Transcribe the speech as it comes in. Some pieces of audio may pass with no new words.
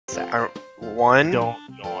stack. One. Don't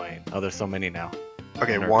join. Oh, there's so many now.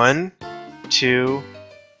 Okay, I'm nervous. 1, 2,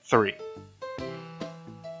 3.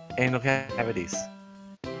 Anal cavities.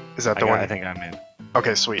 Is that the one? I think I'm in.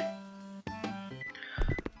 Okay, sweet.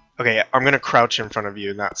 Okay, I'm gonna crouch in front of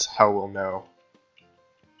you, and that's how we'll know.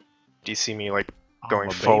 Do you see me, like, going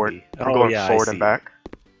a forward? baby. I'm Oh, going yeah, I forward see. and back.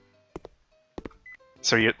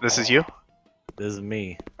 So this is you? This is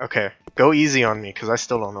me. Okay, go easy on me, because I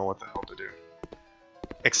still don't know what the hell to do.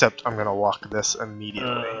 Except I'm gonna walk this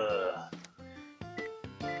immediately.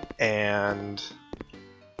 And...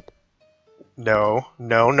 No,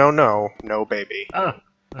 no, no, no, no, baby. Oh.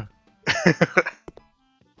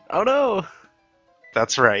 Oh no!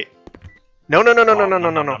 That's right. No, no, no, no, no, no,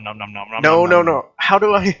 no, no, no. No, no, no. How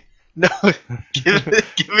do I... No, give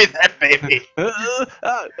me that baby.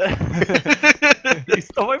 You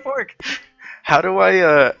stole my fork. How do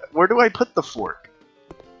I, where do I put the fork?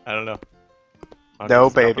 I don't know. I'll No,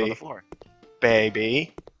 just drop it on baby. the floor.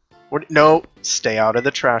 Baby. No, stay out of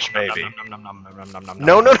the trash, baby. Nom, nom, nom, nom, nom, nom,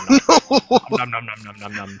 No, no, nom, nom, no. nom, nom, nom, nom,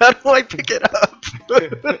 nom, nom. How do I pick it up?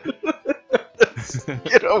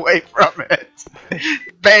 Get away from it.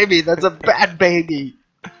 Baby, that's a bad baby.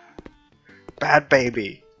 Bad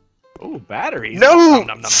baby. Ooh, batteries. No! Nom, nom,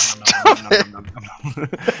 nom, nom, Stop nom, it. nom, nom,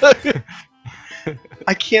 nom, nom.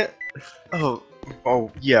 I can't...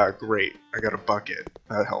 Oh, yeah, great. I got a bucket.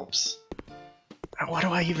 That helps. What do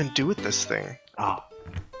I even do with this thing? Oh,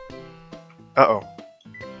 Uh-oh.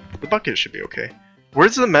 The bucket should be okay.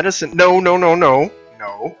 Where's the medicine? No, no, no, no.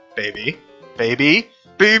 No. Baby. Baby.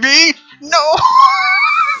 Baby! No!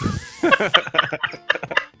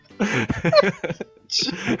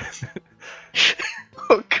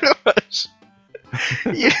 Oh, gosh.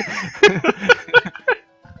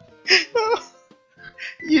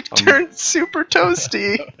 You turned super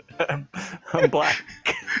toasty. I'm black.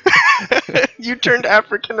 You turned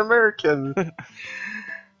African American.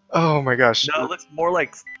 Oh my gosh. No, it looks more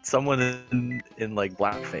like someone in like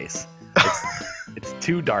blackface. It's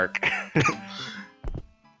too dark.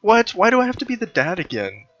 What? Why do I have to be the dad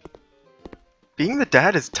again? Being the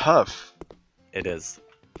dad is tough. It is.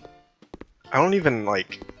 I don't even,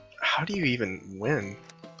 like... How do you even win?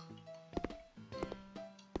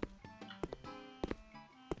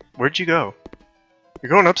 Where'd you go? You're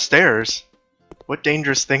going upstairs. What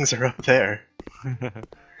dangerous things are up there?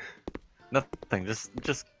 Nothing.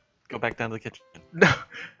 Just go back down to the kitchen. No,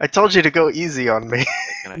 I told you to go easy on me.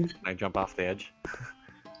 Can I jump off the edge?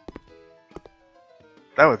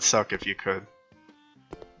 That would suck if you could.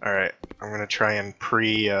 Alright, I'm gonna try and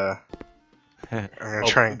I'm gonna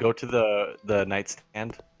try and... Go to the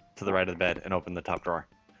nightstand to the right of the bed and open the top drawer.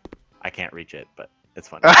 I can't reach it, but it's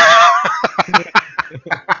fun.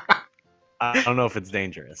 I don't know if it's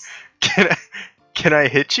dangerous. Can I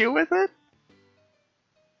hit you with it?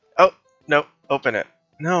 Oh, no, open it.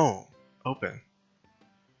 No, open.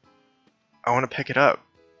 I want to pick it up.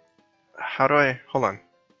 How do I... Hold on.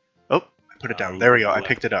 Oh, I put it down. There we go, I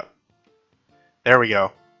picked it up. There we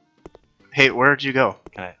go. Hey, where'd you go?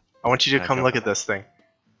 I want you to come look at this thing.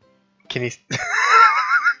 Can you...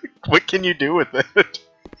 What can you do with it?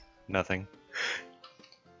 Nothing.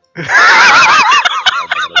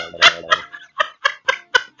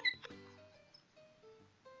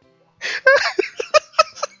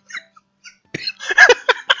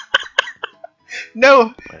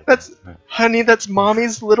 No, honey, that's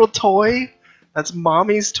mommy's little toy. That's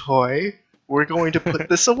mommy's toy. We're going to put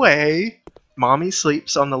this away. Mommy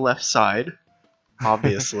sleeps on the left side,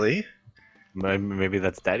 obviously. Maybe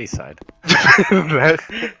that's daddy's side.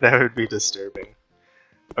 that would be disturbing.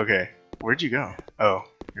 Okay, where'd you go? Oh,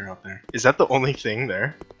 you're out there. Is that the only thing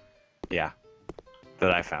there? Yeah,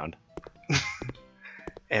 that I found.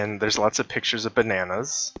 And there's lots of pictures of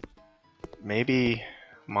bananas. Maybe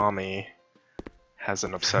mommy has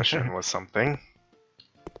an obsession with something.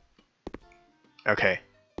 Okay,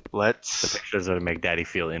 let's... The pictures that make daddy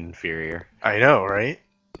feel inferior. I know, right?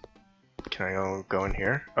 Can I go in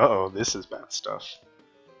here? Uh-oh, this is bad stuff.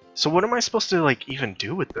 So what am I supposed to, like, even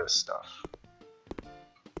do with this stuff?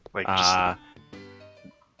 Like, just...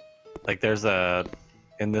 Like there's a...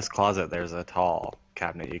 In this closet, there's a tall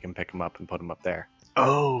cabinet. You can pick them up and put them up there.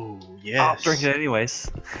 Oh, yes. I'll drink it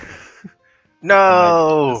anyways.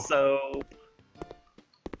 No! So...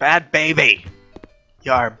 Bad baby!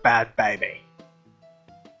 You're a bad baby.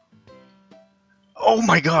 Oh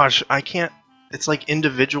my gosh, I can't... It's like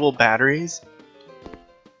individual batteries.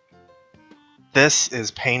 This is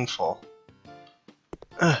painful.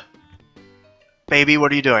 Ugh. Baby,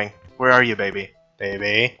 what are you doing? Where are you, baby?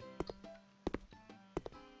 Baby?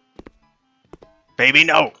 Baby,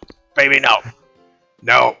 no! Baby, no!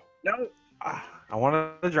 No! No! I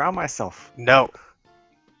wanted to drown myself. No.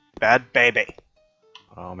 Bad baby.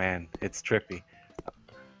 Oh man, it's trippy.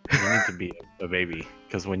 You need to be a baby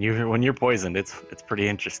because when you're poisoned, it's pretty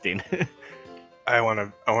interesting. I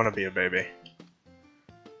wanna be a baby.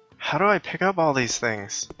 How do I pick up all these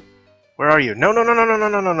things? Where are you? No, no, no, no, no, no,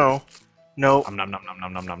 no, no, no. No. Nom nom nom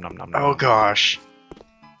nom nom nom nom nom nom. Oh gosh.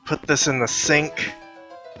 Put this in the sink.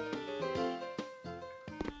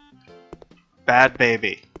 Bad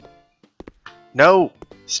baby. No!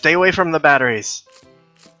 Stay away from the batteries.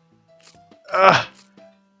 Ugh.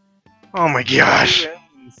 Oh my gosh.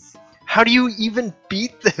 How do you even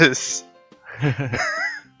beat this?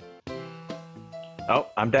 Oh,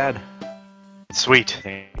 I'm dead. Sweet. I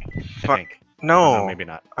think. Fuck. I think. No, Oh, no, maybe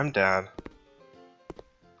not. I'm dead.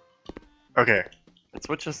 Okay.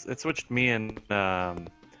 It switched me and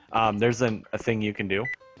there's a thing you can do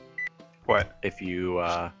What? if you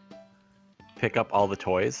pick up all the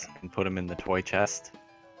toys and put them in the toy chest.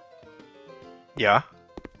 Yeah?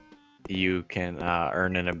 You can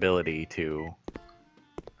earn an ability to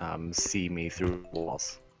see me through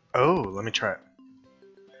walls. Oh, let me try it.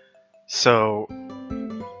 So,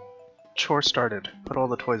 chore started. Put all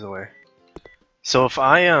the toys away. So if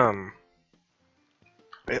I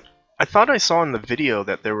thought I saw in the video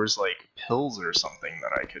that there was like pills or something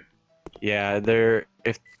that I could. Yeah, they're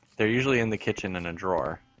usually in the kitchen in a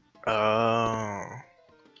drawer. Oh.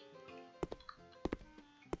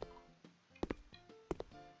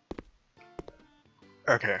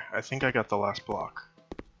 Okay, I think I got the last block.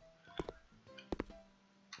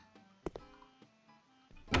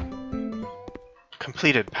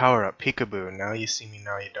 Completed power up peekaboo. Now you see me,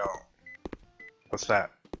 now you don't. What's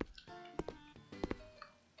that?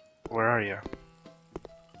 Where are you?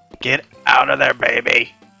 Get out of there,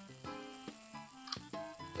 baby!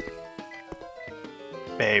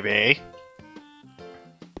 Baby.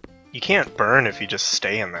 You can't burn if you just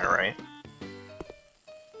stay in there, right?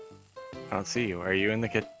 I don't see you. Are you in the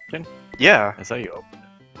kitchen? Yeah. I saw you open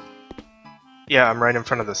it. Yeah, I'm right in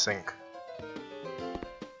front of the sink.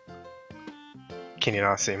 Can you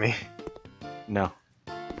not see me? No.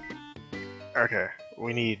 Okay,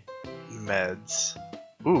 we need meds.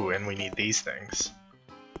 Ooh, and we need these things.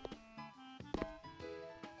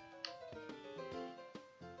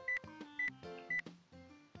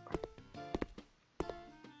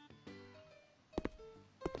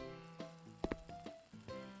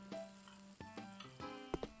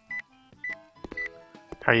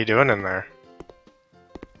 How you doing in there?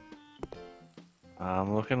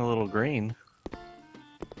 I'm looking a little green.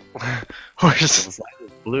 Where's... The side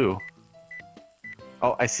is blue.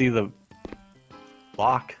 Oh, I see the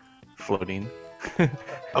block floating.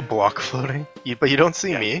 a block floating? But you don't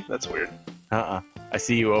see Yeah. me? That's weird. I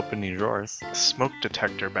see you opening drawers. Smoke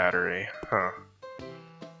detector battery. Huh.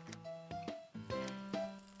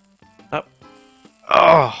 Oh.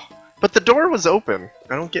 Oh! But the door was open.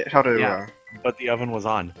 I don't get how to... Yeah. But the oven was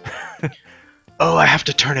on. Oh, I have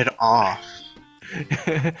to turn it off.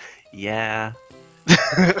 Yeah.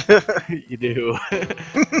 You do.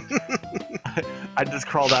 I just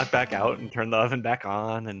crawled that back out and turned the oven back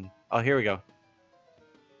on, and oh, here we go.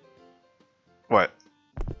 What?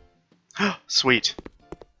 Sweet.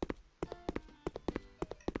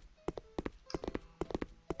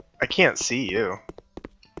 I can't see you.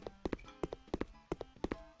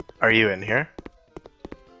 Are you in here?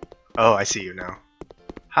 Oh, I see you now.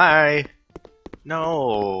 Hi!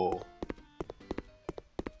 No!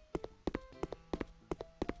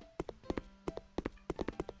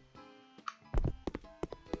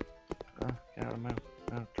 Get out of my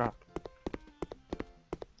drop.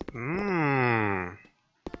 Mmm.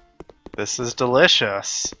 This is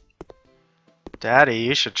delicious. Daddy,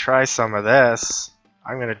 you should try some of this.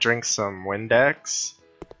 I'm gonna drink some Windex.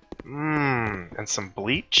 Mmm. And some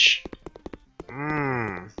bleach.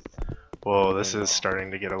 Mmm. Whoa, this is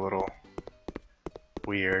starting to get a little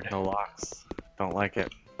weird. No locks. Don't like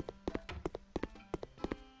it.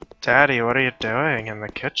 Daddy, what are you doing in the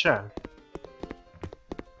kitchen?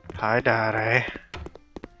 Hi, Daddy.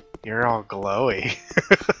 You're all glowy.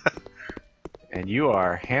 And you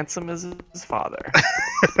are handsome as his father.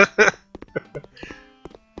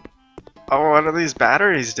 Oh, what do these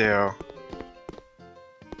batteries do?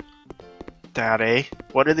 Daddy,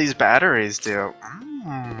 what do these batteries do?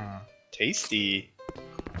 Mmm, tasty.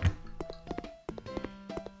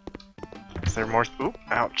 Is there more? Oop,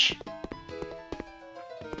 ouch.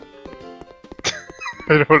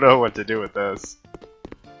 I don't know what to do with this.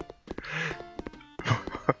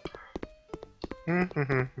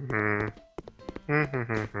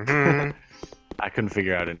 I couldn't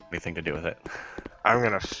figure out anything to do with it. I'm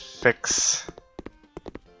gonna fix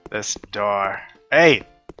this door. Hey!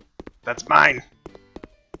 That's mine!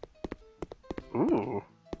 Ooh.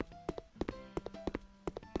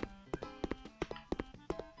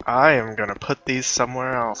 I am gonna put these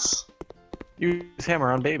somewhere else. Use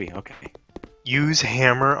hammer on baby. Okay. Use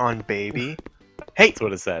hammer on baby? Hey! That's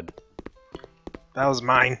what it said. That was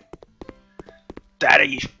mine.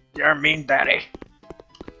 Daddy! You're a mean daddy.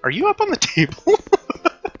 Are you up on the table?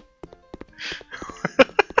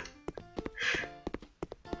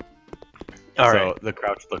 Alright. So the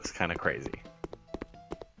crouch looks kind of crazy.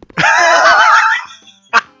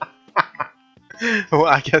 Well,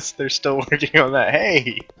 I guess they're still working on that.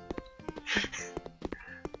 Hey!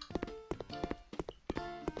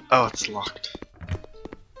 Oh, it's locked.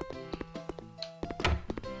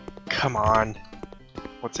 Come on.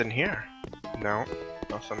 What's in here? No,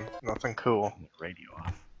 nothing cool. Radio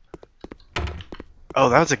off. Oh,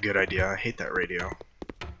 that was a good idea. I hate that radio.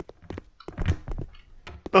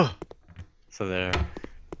 Oh, So there.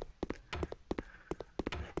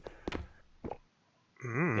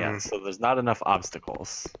 Yeah. So there's not enough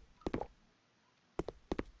obstacles.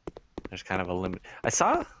 There's kind of a limit. I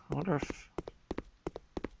wonder if.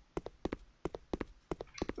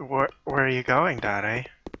 Where are you going, Daddy?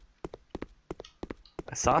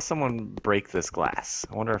 I saw someone break this glass.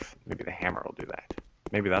 I wonder if maybe the hammer will do that.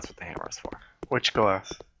 Maybe that's what the hammer is for. Which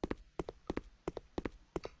glass?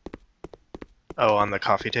 Oh, on the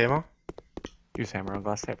coffee table? Use hammer on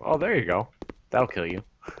glass table. Oh, there you go. That'll kill you.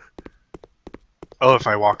 Oh, if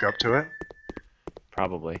I walk up to it?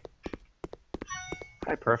 Probably.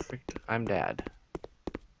 Hi, perfect. I'm dad.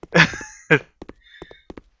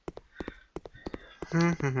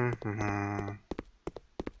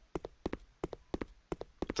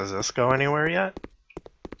 Does this go anywhere yet?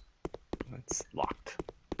 It's locked.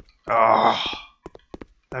 Oh,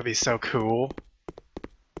 that'd be so cool.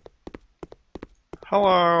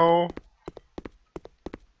 Hello.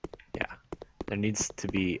 Yeah. There needs to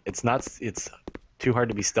be. It's too hard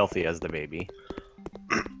to be stealthy as the baby.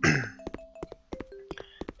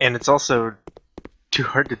 And it's also too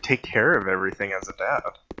hard to take care of everything as a dad.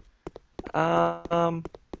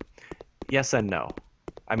 Yes and no.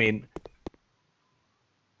 I mean,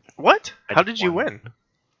 what? I How just did you won. win?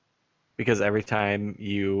 Because every time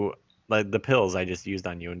like the pills I just used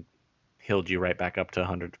on you and healed you right back up to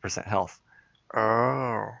 100% health.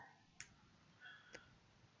 Oh.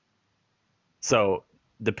 So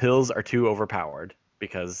the pills are too overpowered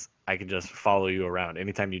because I could just follow you around.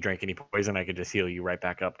 Anytime you drank any poison, I could just heal you right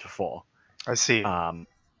back up to full. I see.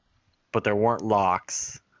 But there weren't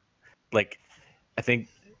locks. Like, I think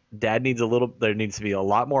there needs to be a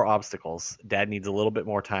lot more obstacles. Dad needs a little bit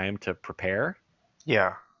more time to prepare.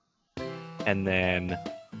 Yeah. And then,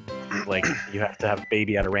 like, you have to have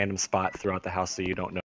baby at a random spot throughout the house so you don't know